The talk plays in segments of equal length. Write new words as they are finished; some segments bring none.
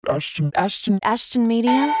Ashton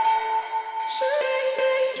Media.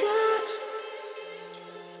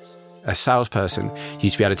 A salesperson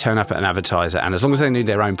used to be able to turn up at an advertiser, and as long as they knew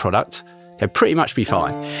their own product, they'd pretty much be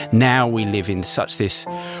fine. Now we live in such this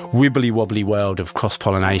wibbly-wobbly world of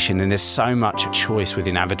cross-pollination, and there's so much choice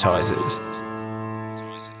within advertisers.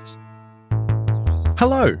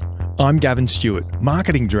 Hello, I'm Gavin Stewart,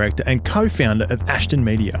 Marketing Director and co-founder of Ashton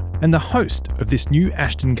Media, and the host of this new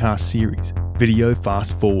Ashtoncast series, Video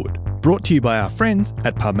Fast Forward, brought to you by our friends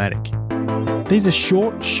at Pubmatic. These are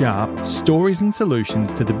short, sharp stories and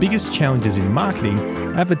solutions to the biggest challenges in marketing,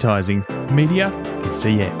 advertising, media, and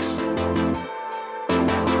CX.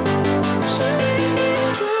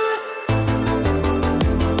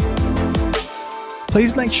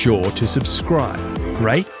 Please make sure to subscribe,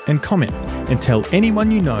 rate, and comment, and tell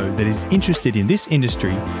anyone you know that is interested in this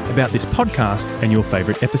industry about this podcast and your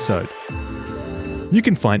favourite episode. You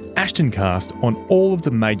can find Ashtoncast on all of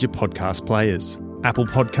the major podcast players: Apple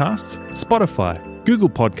Podcasts, Spotify, Google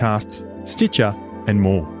Podcasts, Stitcher, and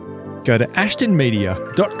more. Go to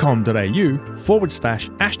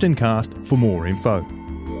ashtonmedia.com.au/Ashtoncast for more info.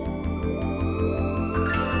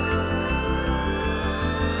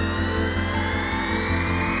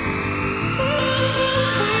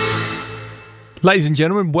 Ladies and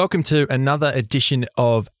gentlemen, welcome to another edition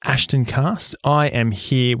of Ashtoncast. I am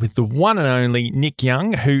here with the one and only Nick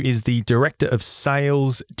Young, who is the Director of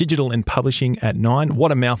Sales, Digital and Publishing at Nine.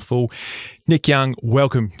 What a mouthful. Nick Young,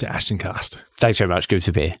 welcome to Ashtoncast. Thanks very much. Good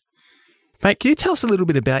to be here. Mate, can you tell us a little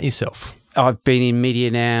bit about yourself? I've been in media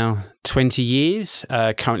now 20 years.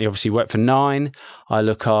 Currently, obviously, work for Nine. I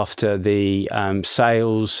look after the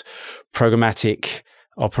sales, programmatic,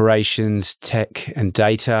 operations, tech and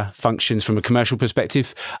data functions from a commercial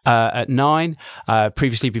perspective at Nine.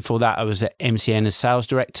 Previously, before that, I was at MCN as sales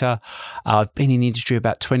director. I've been in the industry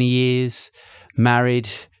about 20 years, married,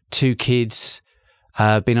 2 kids,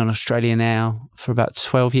 been on Australia now for about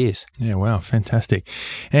 12 years. Yeah, wow, fantastic.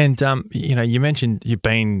 And, you mentioned you've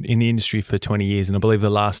been in the industry for 20 years, and I believe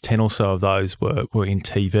the last 10 or so of those were in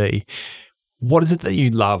TV. What is it that you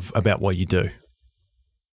love about what you do?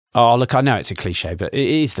 Oh, look, I know it's a cliche, but it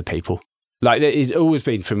is the people. Like, it's always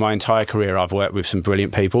been, through my entire career, I've worked with some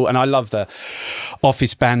brilliant people. And I love the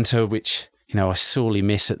office banter, which, I sorely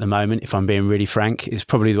miss at the moment, if I'm being really frank. It's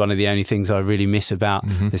probably one of the only things I really miss about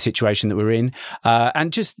the situation that we're in.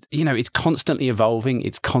 And just, it's constantly evolving.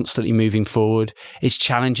 It's constantly moving forward. It's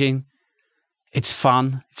challenging. It's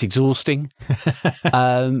fun. It's exhausting.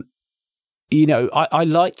 I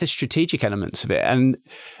like the strategic elements of it. And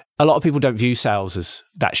a lot of people don't view sales as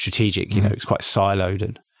that strategic. It's quite siloed,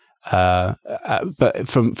 and but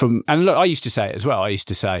and look, I used to say it as well. I used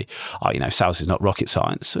to say, sales is not rocket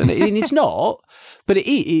science, and it's not. But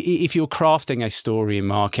if you're crafting a story in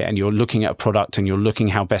market and you're looking at a product and you're looking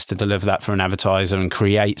how best to deliver that for an advertiser and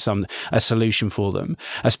create a solution for them,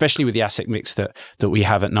 especially with the asset mix that we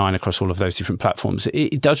have at Nine across all of those different platforms,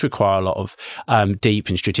 it does require a lot of deep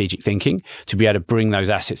and strategic thinking to be able to bring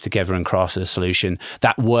those assets together and craft a solution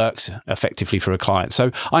that works effectively for a client.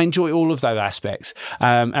 So I enjoy all of those aspects,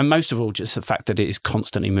 and most of all, just the fact that it is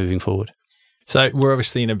constantly moving forward. So we're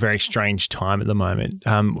obviously in a very strange time at the moment.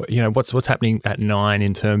 What's happening at Nine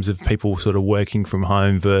in terms of people sort of working from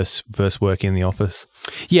home versus working in the office?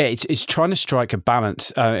 Yeah, it's trying to strike a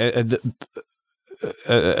balance. At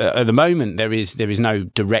the moment, there is no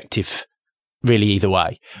directive really either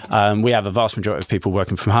way. We have a vast majority of people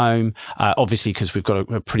working from home, obviously because we've got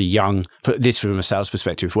a pretty young, this from a sales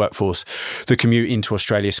perspective, workforce. The commute into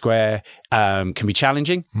Australia Square can be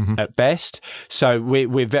challenging at best. So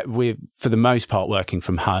we're for the most part working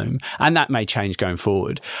from home, and that may change going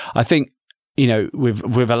forward. I think,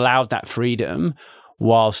 we've allowed that freedom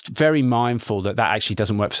whilst very mindful that actually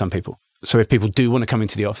doesn't work for some people. So if people do want to come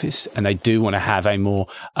into the office and they do want to have a more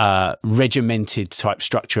regimented type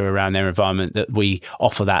structure around their environment, that we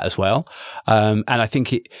offer that as well. And I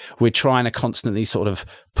think we're trying to constantly sort of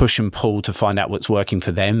push and pull to find out what's working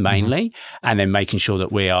for them mainly, and then making sure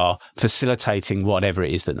that we are facilitating whatever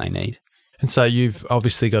it is that they need. And so you've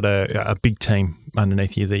obviously got a big team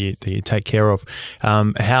underneath you that you take care of.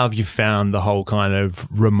 How have you found the whole kind of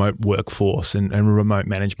remote workforce and remote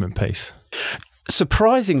management piece?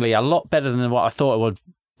 Surprisingly, a lot better than what I thought it would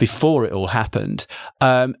before it all happened.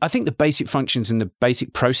 I think the basic functions and the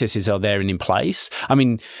basic processes are there and in place. I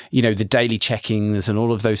mean, the daily check-ins and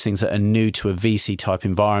all of those things that are new to a VC type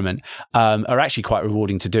environment are actually quite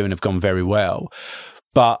rewarding to do and have gone very well.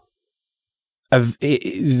 But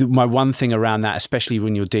my one thing around that, especially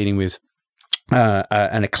when you're dealing with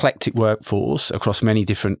an eclectic workforce across many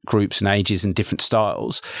different groups and ages and different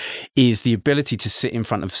styles is the ability to sit in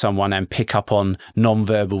front of someone and pick up on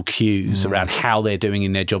non-verbal cues around how they're doing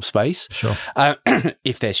in their job space. Sure.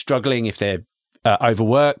 If they're struggling, if they're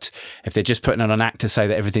overworked, if they're just putting on an act to say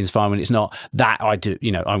that everything's fine when it's not, that I do,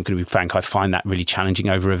 I'm going to be frank, I find that really challenging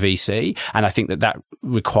over a VC. And I think that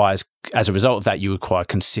requires, as a result of that, you require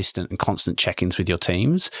consistent and constant check-ins with your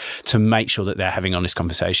teams to make sure that they're having honest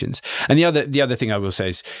conversations. And the other thing I will say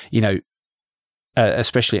is,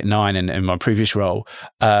 especially at Nine and in my previous role,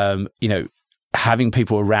 having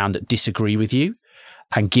people around that disagree with you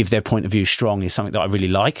and give their point of view strong is something that I really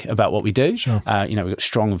like about what we do. Sure. We've got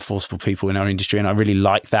strong and forceful people in our industry, and I really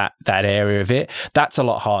like that area of it. That's a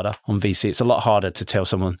lot harder on VC. It's a lot harder to tell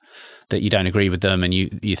someone that you don't agree with them and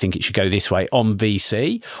you think it should go this way on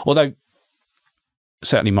VC, although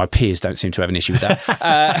certainly my peers don't seem to have an issue with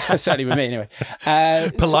that. Certainly with me, anyway.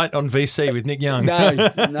 Polite on VC with Nick Young. No,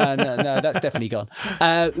 that's definitely gone.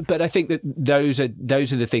 But I think that those are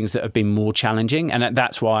the things that have been more challenging, and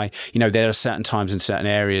that's why there are certain times in certain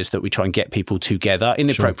areas that we try and get people together in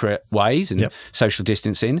the appropriate ways and social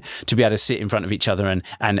distancing to be able to sit in front of each other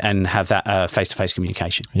and have that face-to-face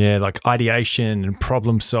communication. Yeah, like ideation and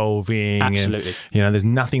problem solving. Absolutely. And, there's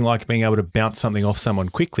nothing like being able to bounce something off someone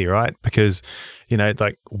quickly, right? Because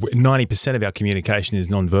 90% of our communication is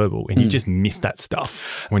non-verbal, and you just miss that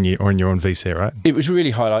stuff when you're on VC, right? It was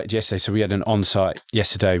really highlighted yesterday. So we had an on-site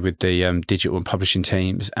yesterday with the digital and publishing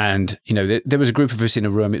teams, and there was a group of us in a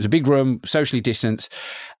room. It was a big room, socially distanced,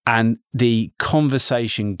 and the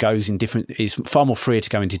conversation is far more freer to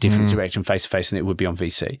go into different direction face to face than it would be on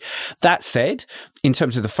VC. That said, in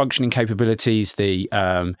terms of the functioning capabilities, the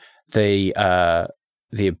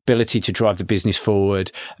ability to drive the business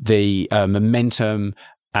forward, the momentum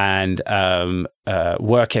and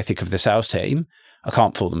work ethic of the sales team, I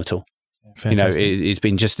can't fault them at all. Fantastic. It's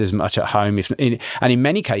been just as much at home. And in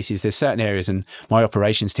many cases, there's certain areas, and my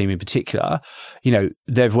operations team in particular,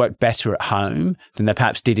 they've worked better at home than they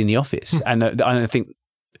perhaps did in the office. And I think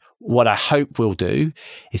what I hope we'll do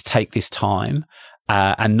is take this time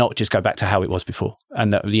and not just go back to how it was before.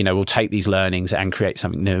 And that, we'll take these learnings and create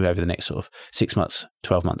something new over the next sort of 6 months,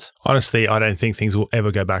 12 months. Honestly, I don't think things will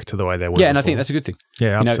ever go back to the way they were. Yeah, and before. I think that's a good thing.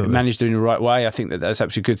 Yeah, absolutely. Manage doing it the right way. I think that's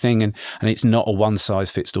absolutely a good thing. And it's not a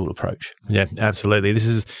one-size-fits-all approach. Yeah, absolutely. This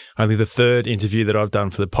is only the third interview that I've done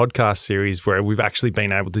for the podcast series where we've actually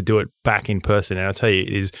been able to do it back in person. And I'll tell you,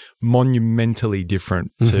 it is monumentally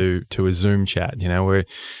different to a Zoom chat. We're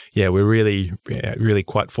really, really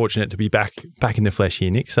quite fortunate to be back in the flesh here,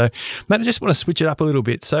 Nick. So, Matt, I just want to switch it up a little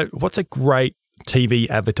bit. So what's a great TV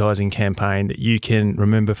advertising campaign that you can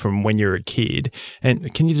remember from when you were a kid?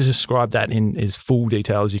 And can you just describe that in as full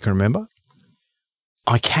detail as you can remember?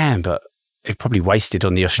 I can, but it probably wasted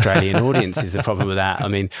on the Australian audience is the problem with that. I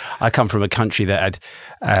mean, I come from a country that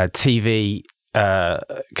had TV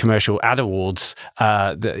commercial ad awards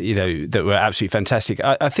that were absolutely fantastic.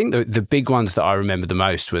 I think the big ones that I remember the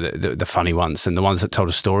most were the funny ones and the ones that told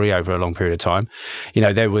a story over a long period of time.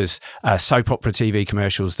 There was soap opera TV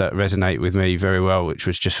commercials that resonate with me very well, which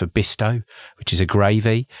was just for Bisto, which is a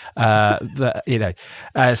gravy. So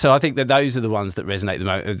I think that those are the ones that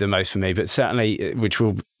resonate the most for me. But certainly,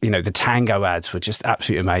 the Tango ads were just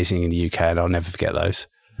absolutely amazing in the UK, and I'll never forget those.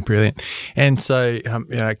 Brilliant. And so,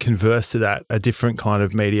 converse to that, a different kind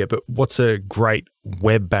of media, but what's a great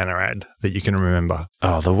web banner ad that you can remember?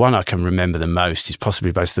 Oh, the one I can remember the most is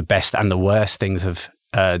possibly both the best and the worst things of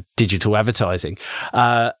digital advertising.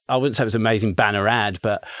 I wouldn't say it was an amazing banner ad,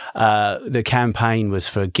 but the campaign was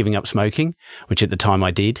for giving up smoking, which at the time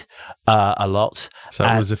I did a lot. So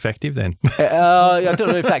it was effective then? I don't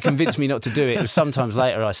know if that convinced me not to do it. It was sometimes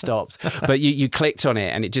later I stopped. But you clicked on it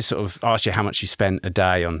and it just sort of asked you how much you spent a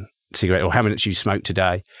day on cigarette or how much you smoked a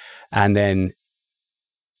day. And then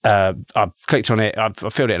I clicked on it, I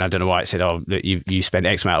filled it, and I don't know why it said, oh, you spent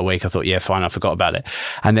X amount a week. I thought, yeah, fine, I forgot about it.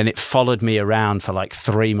 And then it followed me around for like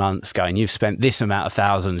 3 months going, you've spent this amount of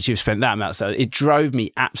thousands, you've spent that amount of thousands. It drove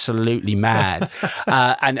me absolutely mad.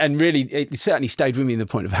 And really, it certainly stayed with me in the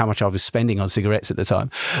point of how much I was spending on cigarettes at the time.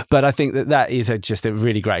 But I think that is just a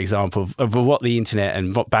really great example of what the internet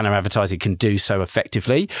and what banner advertising can do so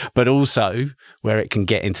effectively, but also where it can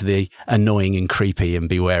get into the annoying and creepy, and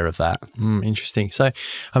beware of that. Interesting. So,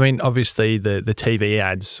 I mean, obviously the TV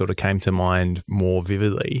ads sort of came to mind more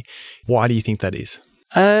vividly. Why do you think that is?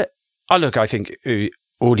 I think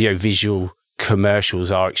audio-visual commercials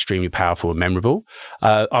are extremely powerful and memorable.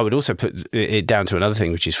 I would also put it down to another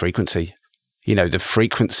thing, which is frequency. the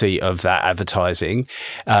frequency of that advertising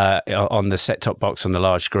on the set-top box on the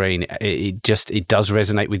large screen, it does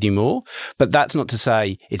resonate with you more. But that's not to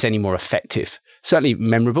say it's any more effective. Certainly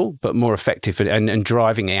memorable, but more effective and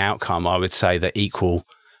driving the outcome, I would say, that equal,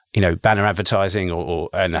 banner advertising or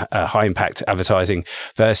high impact advertising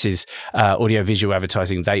versus audio-visual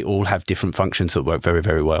advertising. They all have different functions that work very,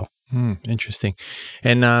 very well. Interesting.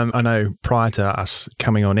 And I know prior to us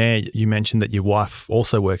coming on air, you mentioned that your wife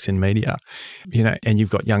also works in media, and you've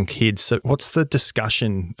got young kids. So what's the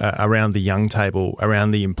discussion around the young table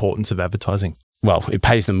around the importance of advertising? Well, it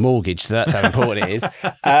pays the mortgage, so that's how important it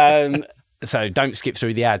is. So don't skip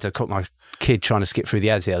through the ads. I caught my kid trying to skip through the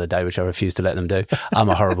ads the other day, which I refused to let them do. I'm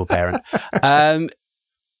a horrible parent.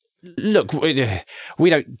 Look, we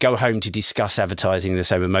don't go home to discuss advertising the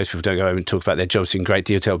same way most people don't go home and talk about their jobs in great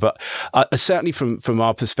detail. But certainly from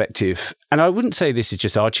our perspective, and I wouldn't say this is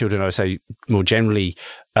just our children, I would say more generally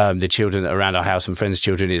the children around our house and friends'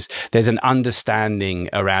 children, is there's an understanding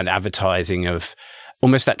around advertising of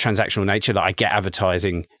almost that transactional nature, that I get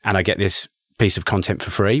advertising and I get this piece of content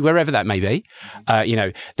for free, wherever that may be.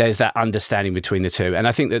 There's that understanding between the two. And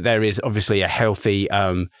I think that there is obviously a healthy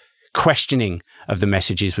questioning of the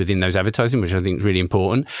messages within those advertising, which I think is really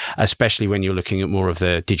important, especially when you're looking at more of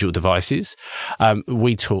the digital devices.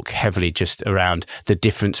 We talk heavily just around the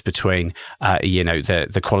difference between,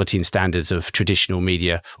 the quality and standards of traditional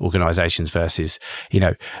media organisations versus,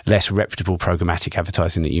 less reputable programmatic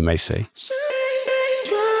advertising that you may see.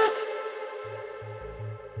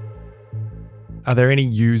 Are there any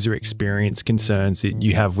user experience concerns that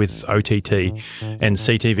you have with OTT and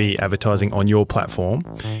CTV advertising on your platform?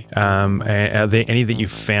 Are there any that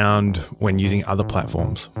you've found when using other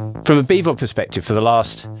platforms? From a BVOD perspective, for the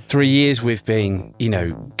last 3 years, we've been,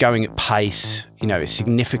 going at pace,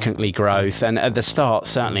 significantly growth. And at the start,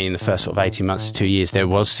 certainly in the first sort of 18 months to 2 years, there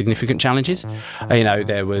was significant challenges.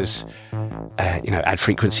 There was, ad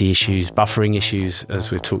frequency issues, buffering issues,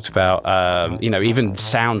 as we've talked about. Even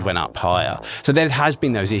sound went up higher. So there has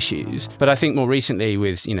been those issues. But I think more recently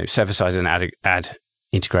with, server size and ad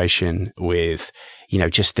integration with,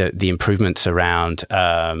 just the improvements around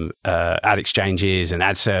ad exchanges and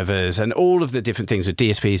ad servers and all of the different things that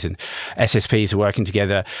DSPs and SSPs are working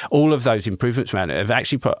together, all of those improvements around it have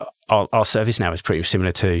actually put our service now is pretty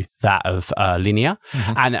similar to that of linear.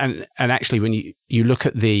 Mm-hmm. And actually, when you look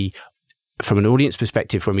at from an audience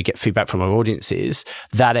perspective, when we get feedback from our audiences,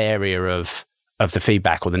 that area of the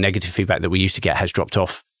feedback or the negative feedback that we used to get has dropped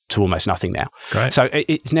off to almost nothing now. Great. So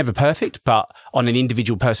it's never perfect, but on an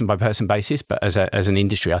individual person by person basis, but as an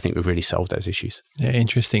industry, I think we've really solved those issues. Yeah,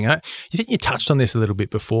 interesting. You think you touched on this a little bit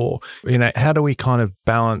before. How do we kind of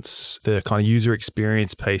balance the kind of user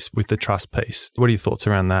experience piece with the trust piece? What are your thoughts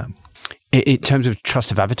around that? In terms of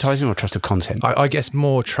trust of advertising or trust of content? I guess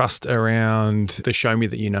more trust around the show me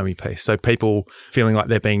that you know me piece. So people feeling like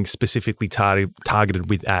they're being specifically targeted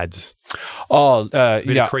with ads. Of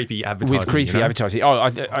creepy advertising. With creepy advertising.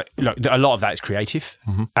 Look, a lot of that is creative.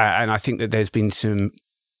 Mm-hmm. And I think that there's been some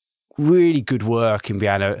really good work in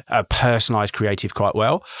being able to personalise creative quite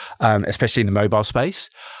well, especially in the mobile space.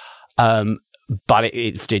 But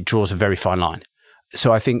it draws a very fine line.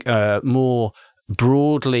 So I think more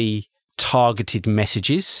broadly targeted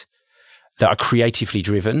messages that are creatively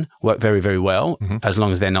driven work very, very well, mm-hmm. as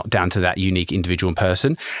long as they're not down to that unique individual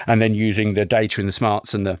person. And then using the data and the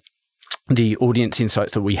smarts and the audience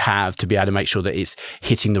insights that we have to be able to make sure that it's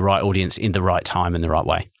hitting the right audience in the right time and the right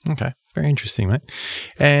way. Okay. Very interesting, mate.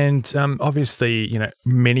 And obviously,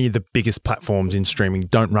 many of the biggest platforms in streaming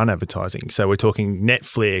don't run advertising. So we're talking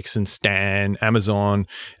Netflix and Stan, Amazon,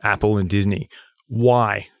 Apple and Disney.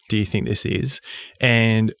 Why do you think this is?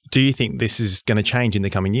 And do you think this is going to change in the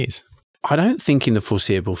coming years? I don't think in the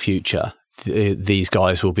foreseeable future these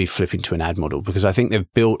guys will be flipping to an ad model, because I think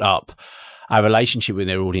they've built up a relationship with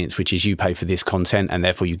their audience, which is you pay for this content and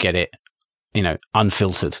therefore you get it,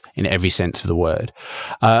 unfiltered in every sense of the word.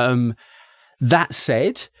 That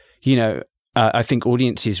said, I think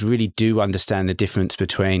audiences really do understand the difference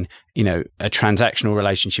between, a transactional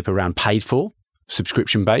relationship around paid for,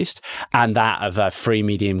 subscription-based, and that of a free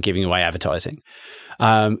medium giving away advertising.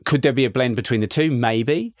 Could there be a blend between the two?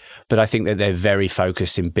 Maybe, but I think that they're very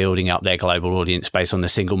focused in building up their global audience based on the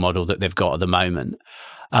single model that they've got at the moment.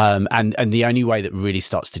 And the only way that really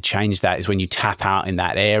starts to change that is when you tap out in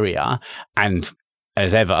that area, and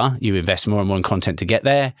as ever, you invest more and more in content to get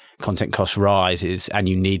there, content cost rises, and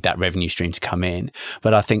you need that revenue stream to come in.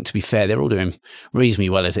 But I think, to be fair, they're all doing reasonably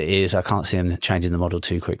well as it is. I can't see them changing the model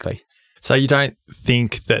too quickly. So you don't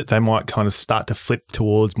think that they might kind of start to flip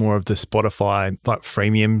towards more of the Spotify like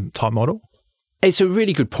freemium type model? It's a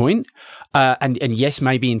really good point. And yes,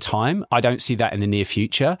 maybe in time. I don't see that in the near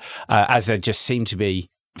future, as there just seem to be,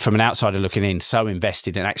 from an outsider looking in, so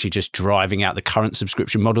invested in actually just driving out the current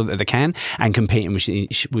subscription model that they can and competing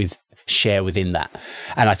with share within that.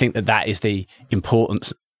 And I think that is the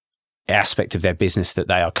important aspect of their business that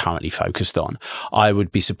they are currently focused on. I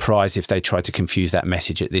would be surprised if they tried to confuse that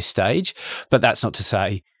message at this stage, but that's not to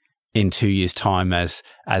say in 2 years' time, as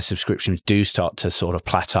subscriptions do start to sort of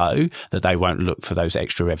plateau, that they won't look for those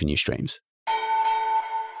extra revenue streams.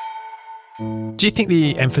 Do you think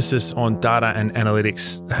the emphasis on data and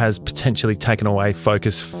analytics has potentially taken away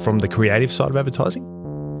focus from the creative side of advertising?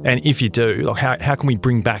 And if you do, like how can we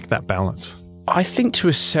bring back that balance? I think to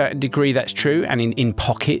a certain degree that's true, and in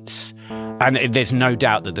pockets. And there's no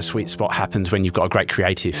doubt that the sweet spot happens when you've got a great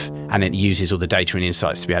creative and it uses all the data and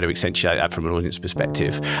insights to be able to accentuate that from an audience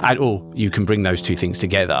perspective. Or you can bring those two things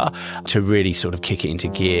together to really sort of kick it into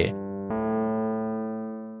gear.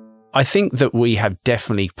 I think that we have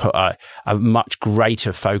definitely put a much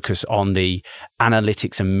greater focus on the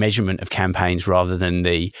analytics and measurement of campaigns rather than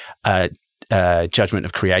the judgment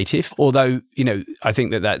of creative. Although, I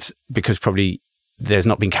think that's because probably there's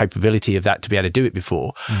not been capability of that to be able to do it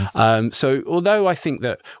before. So although I think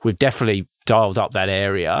that we've definitely dialed up that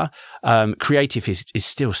area, creative is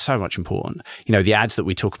still so much important. The ads that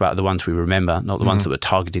we talk about are the ones we remember, not the ones that were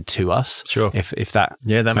targeted to us. Sure. If that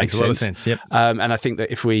that makes a lot of sense. Yep. And I think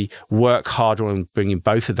that if we work harder on bringing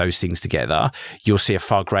both of those things together, you'll see a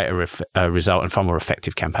far greater result and far more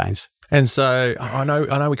effective campaigns. And so I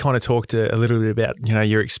know we kind of talked a little bit about,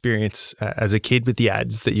 your experience as a kid with the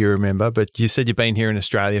ads that you remember, but you said you've been here in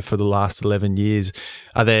Australia for the last 11 years.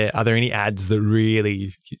 Are there any ads that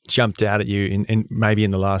really jumped out at you in maybe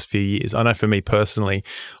in the last few years? I know for me personally,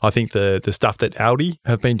 I think the stuff that Aldi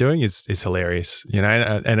have been doing is hilarious,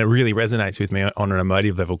 and it really resonates with me on an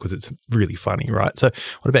emotive level because it's really funny, right? So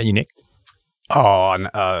what about you, Nick? Everyone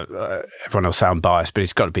will sound biased, but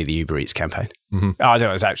it's got to be the Uber Eats campaign. I thought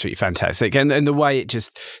it was absolutely fantastic. And the way it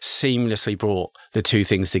just seamlessly brought the two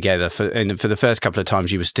things together. For the first couple of times,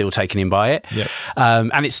 you were still taken in by it. Yep.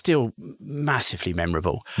 And it's still massively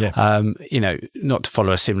memorable. Yeah. Not to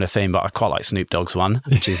follow a similar theme, but I quite like Snoop Dogg's one,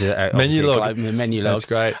 which is Menu Log. Menu Log. That's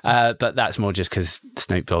great. But that's more just because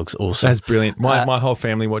Snoop Dogg's awesome. That's brilliant. My whole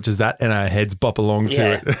family watches that and our heads bop along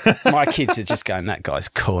to it. My kids are just going, that guy's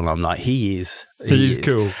cool. And I'm like, he is. He is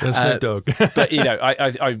cool. That's Snoop Dogg. But,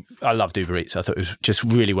 I loved Uber Eats. I thought it was just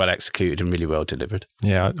really well executed and really well delivered.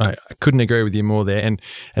 Yeah, I couldn't agree with you more there.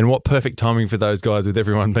 And what perfect timing for those guys with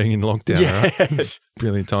everyone being in lockdown, right? It's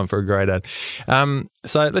brilliant time for a great ad.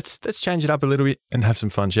 So let's change it up a little bit and have some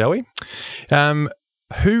fun, shall we?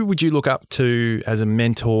 Who would you look up to as a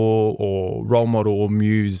mentor or role model or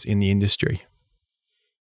muse in the industry?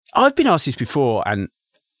 I've been asked this before and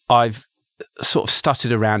I've sort of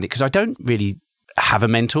stuttered around it because I don't really have a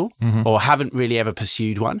mentor or haven't really ever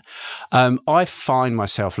pursued one. I find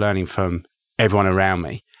myself learning from everyone around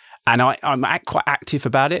me. And I'm quite active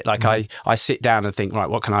about it. Like I sit down and think, right,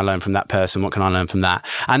 what can I learn from that person? What can I learn from that?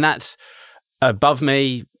 And that's above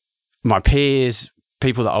me, my peers,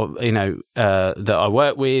 people that I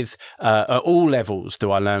work with, at all levels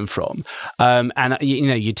do I learn from. And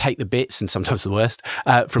you take the bits and sometimes the worst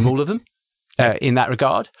from all of them in that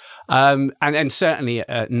regard. And certainly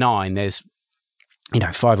at 9, there's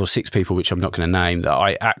 5 or 6 people, which I'm not going to name, that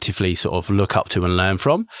I actively sort of look up to and learn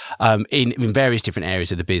from in various different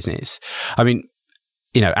areas of the business. I mean,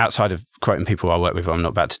 outside of quoting people I work with, I'm not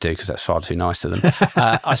about to do because that's far too nice to them.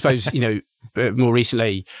 I suppose, more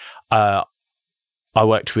recently, I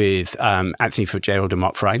worked with Anthony Fitzgerald and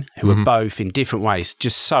Mark Frayne, who were both in different ways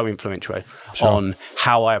just so influential on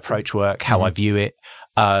how I approach work, how I view it,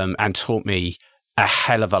 and taught me a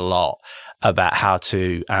hell of a lot about how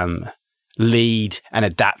to lead and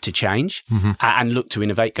adapt to change and look to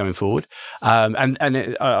innovate going forward.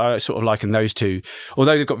 I sort of liken those two,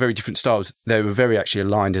 although they've got very different styles, they were very actually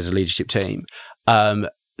aligned as a leadership team.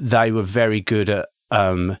 They were very good at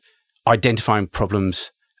identifying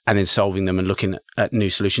problems and then solving them and looking at new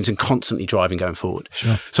solutions and constantly driving going forward.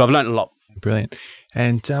 Sure. So I've learned a lot. Brilliant.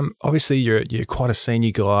 And obviously you're quite a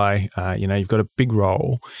senior guy, you've got a big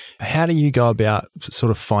role. How do you go about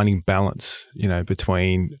sort of finding balance,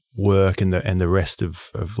 between work and the rest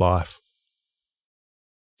of life?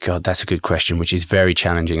 God, that's a good question, which is very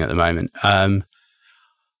challenging at the moment.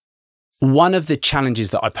 One of the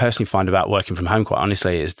challenges that I personally find about working from home, quite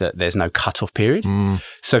honestly, is that there's no cut-off period.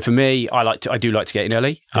 So for me, I do like to get in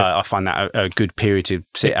early. Yep. I find that a good period to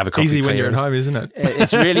sit, have a coffee. Easy when you're at home, isn't it?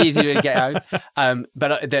 It's really easy to get home.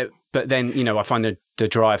 But then, I find the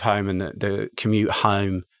drive home and the commute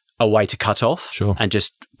home a way to cut off Sure. and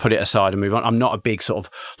just put it aside and move on. I'm not a big sort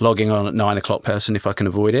of logging on at 9 o'clock person if I can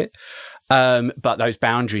avoid it. But those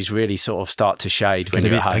boundaries really sort of start to shade when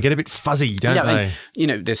you're at home. They get a bit fuzzy, don't they?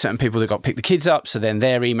 And, there's certain people that got to pick the kids up, so then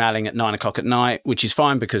they're emailing at 9 o'clock at night, which is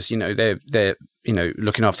fine because, they're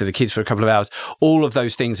looking after the kids for a couple of hours. All of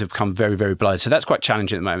those things have become very, very blurred. So that's quite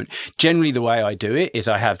challenging at the moment. Generally, the way I do it is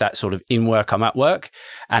I have that sort of in work, I'm at work,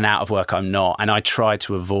 and out of work, I'm not. And I try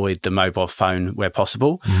to avoid the mobile phone where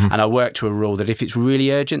possible. Mm-hmm. And I work to a rule that if it's really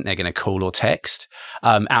urgent, they're going to call or text.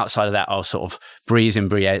 Outside of that, I'll sort of breeze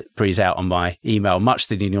out on my email, much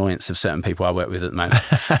to the annoyance of certain people I work with at the moment.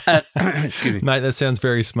 Excuse me. Mate, that sounds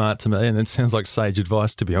very smart to me, and it sounds like sage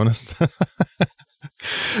advice, to be honest.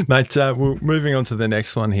 Mate, we're moving on to the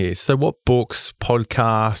next one here. So what books,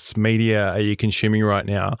 podcasts, media are you consuming right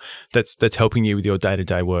now that's helping you with your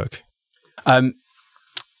day-to-day work?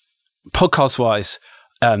 Podcast-wise,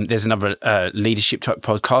 there's another leadership type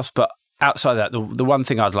podcast, but outside of that, the one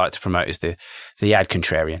thing I'd like to promote is the Ad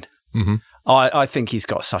Contrarian. Mm-hmm. I think he's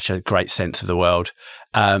got such a great sense of the world.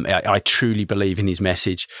 I truly believe in his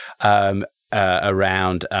message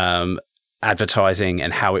around advertising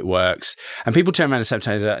and how it works. And people turn around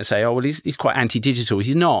and say, oh, well, he's quite anti-digital.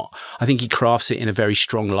 He's not. I think he crafts it in a very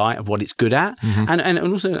strong light of what it's good at, mm-hmm. and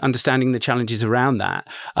also understanding the challenges around that.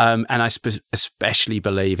 And I especially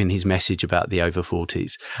believe in his message about the over 40s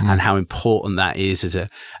mm-hmm. and how important that is as a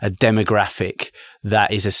demographic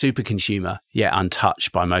that is a super consumer, yet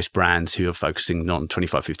untouched by most brands who are focusing on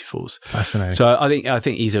 25-54s. Fascinating. So I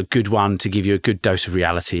think he's a good one to give you a good dose of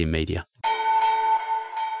reality in media.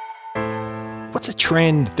 What's a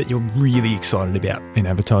trend that you're really excited about in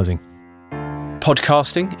advertising?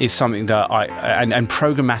 Podcasting is something that and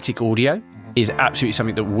programmatic audio is absolutely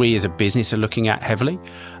something that we as a business are looking at heavily.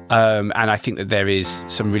 And I think that there is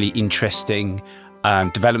some really interesting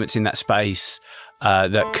developments in that space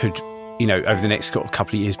that could, over the next couple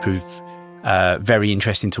of years prove very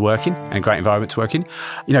interesting to work in and a great environment to work in.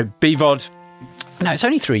 BVOD, no, it's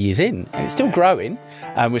only 3 years in and it's still growing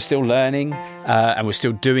and we're still learning and we're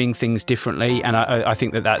still doing things differently. And I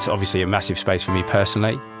think that that's obviously a massive space for me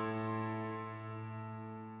personally.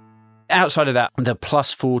 Outside of that, the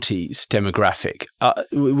plus 40s demographic,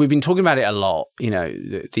 we've been talking about it a lot.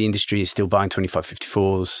 The industry is still buying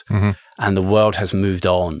 25-54s mm-hmm. and the world has moved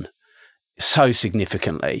on so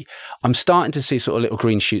significantly. I'm starting to see sort of little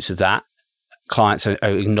green shoots of that. Clients are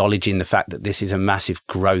acknowledging the fact that this is a massive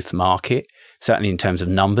growth market, certainly in terms of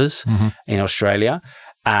numbers mm-hmm. in Australia.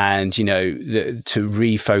 And, to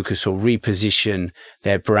refocus or reposition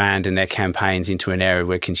their brand and their campaigns into an area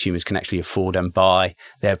where consumers can actually afford and buy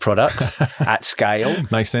their products at scale.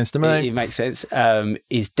 Makes sense to me. It makes sense.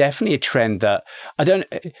 Is definitely a trend that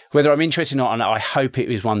whether I'm interested or not, I hope it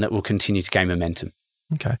is one that will continue to gain momentum.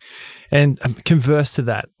 Okay. And converse to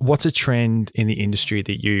that, what's a trend in the industry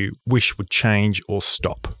that you wish would change or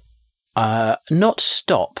stop? Not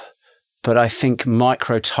stop, but I think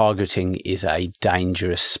micro-targeting is a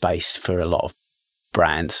dangerous space for a lot of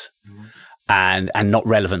brands and not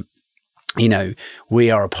relevant.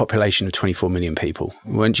 We are a population of 24 million people.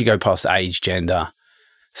 Once you go past age, gender,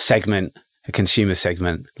 segment, a consumer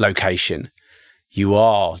segment, location, you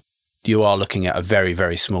are looking at a very,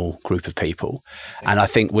 very small group of people. And I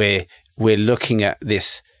think we're looking at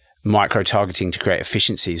this micro-targeting to create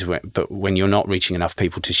efficiencies, but when you're not reaching enough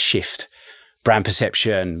people to shift brand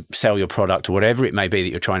perception, sell your product, or whatever it may be that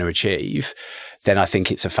you're trying to achieve, then I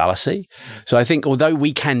think it's a fallacy. So I think although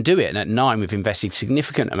we can do it, and at Nine we've invested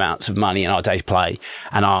significant amounts of money in our data play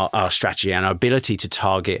and our strategy and our ability to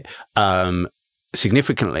target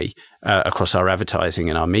significantly across our advertising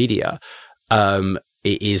and our media,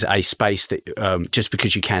 it is a space that just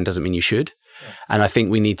because you can doesn't mean you should. And I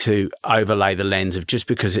think we need to overlay the lens of just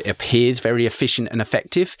because it appears very efficient and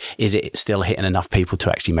effective, is it still hitting enough people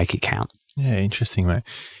to actually make it count? Yeah, interesting, mate.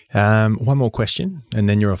 One more question and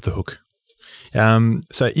then you're off the hook.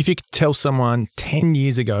 So if you could tell someone 10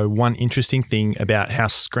 years ago one interesting thing about how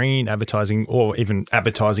screen advertising or even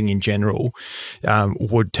advertising in general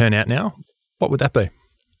would turn out now, what would that be?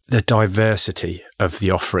 The diversity of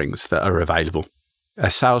the offerings that are available. A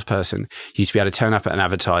salesperson used to be able to turn up at an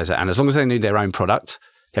advertiser and as long as they knew their own product,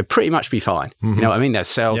 they'd pretty much be fine. Mm-hmm. You know what I mean? They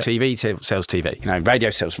sell TV, sells TV. Radio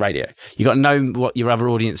sells radio. You got to know what your other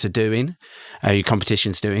audience are doing, your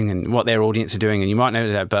competition's doing, and what their audience are doing, and you might know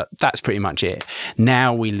that, but that's pretty much it.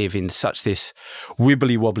 Now we live in such this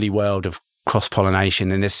wibbly wobbly world of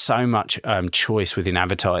cross-pollination, and there's so much choice within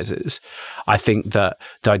advertisers. I think that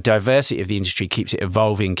the diversity of the industry keeps it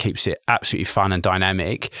evolving, keeps it absolutely fun and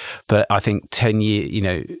dynamic. But I think 10 years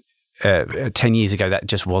ago, that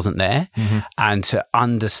just wasn't there. Mm-hmm. And to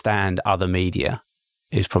understand other media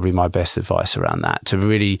is probably my best advice around that, to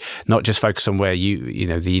really not just focus on where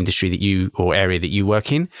the industry that you or area that you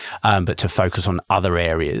work in, but to focus on other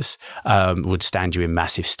areas would stand you in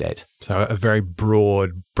massive stead. So a very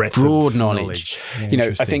broad breadth of knowledge.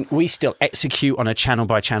 Yeah, I think we still execute on a channel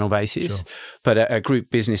by channel basis, but at a group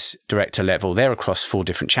business director level, they're across 4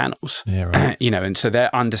 different channels. Yeah, right. And so their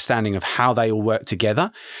understanding of how they all work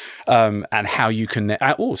together, and how you can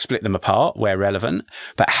split them apart where relevant,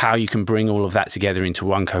 but how you can bring all of that together into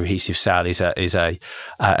one cohesive sale is a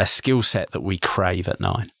skill set that we crave at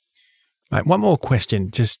Nine. Mate, one more question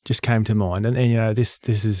just came to mind, and this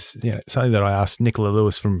is something that I asked Nicola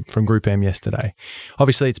Lewis from Group M yesterday.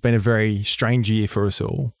 Obviously, it's been a very strange year for us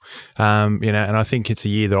all, and I think it's a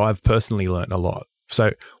year that I've personally learnt a lot.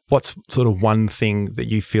 So, what's sort of one thing that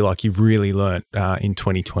you feel like you've really learnt in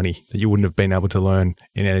 2020 that you wouldn't have been able to learn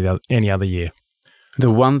in any other year? The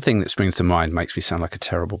one thing that springs to mind makes me sound like a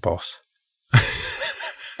terrible boss.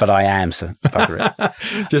 But I am, so bugger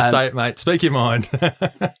it. Just say it, mate. Speak your mind.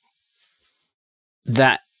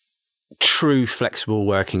 That true flexible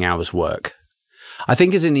working hours work. I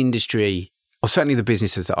think as an industry, or certainly the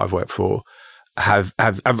businesses that I've worked for, have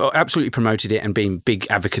absolutely promoted it and been big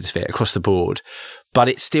advocates for it across the board. But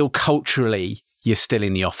it's still culturally, you're still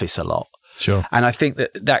in the office a lot. Sure. And I think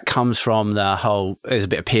that comes from the whole, there's a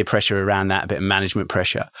bit of peer pressure around that, a bit of management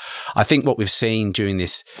pressure. I think what we've seen during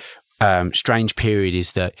this strange period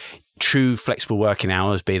is that true flexible working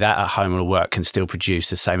hours, be that at home or at work, can still produce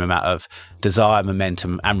the same amount of desire,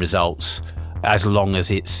 momentum and results as long as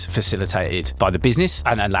it's facilitated by the business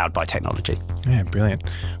and allowed by technology. Yeah, brilliant.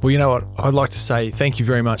 Well, you know what? I'd like to say thank you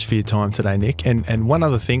very much for your time today, Nick. And one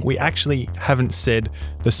other thing, we actually haven't said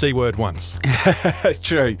the C word once. It's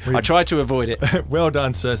true. I tried to avoid it. Well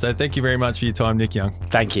done, sir. So thank you very much for your time, Nick Young.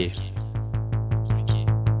 Thank you.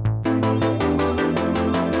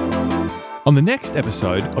 On the next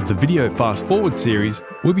episode of the Video Fast Forward series,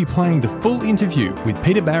 we'll be playing the full interview with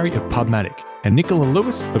Peter Barry of Pubmatic and Nicola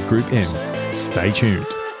Lewis of Group M. Stay tuned.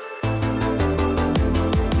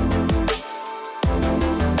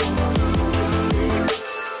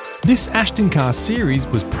 This Ashtoncast series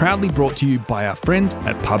was proudly brought to you by our friends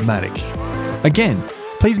at Pubmatic. Again,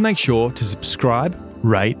 please make sure to subscribe,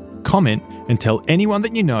 rate, comment, and tell anyone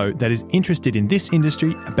that you know that is interested in this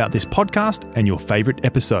industry about this podcast and your favourite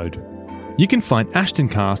episode. You can find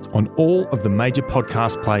Ashtoncast on all of the major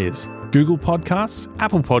podcast players: Google Podcasts,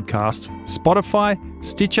 Apple Podcasts, Spotify,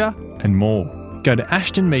 Stitcher, and more. Go to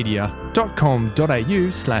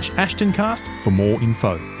ashtonmedia.com.au/Ashtoncast for more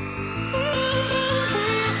info.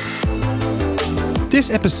 This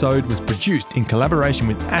episode was produced in collaboration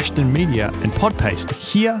with Ashton Media and Podpaste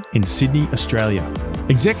here in Sydney, Australia.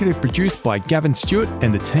 Executive produced by Gavin Stewart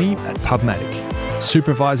and the team at Pubmatic.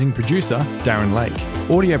 Supervising producer, Darren Lake.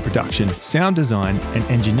 Audio production, sound design and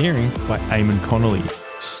engineering by Eamon Connolly.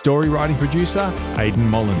 Story writing producer, Aidan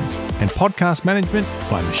Mullins. And podcast management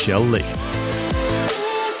by Michelle Lee.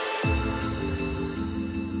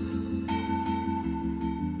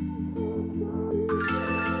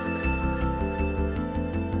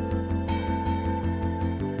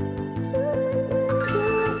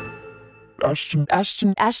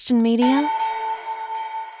 Ashton Media.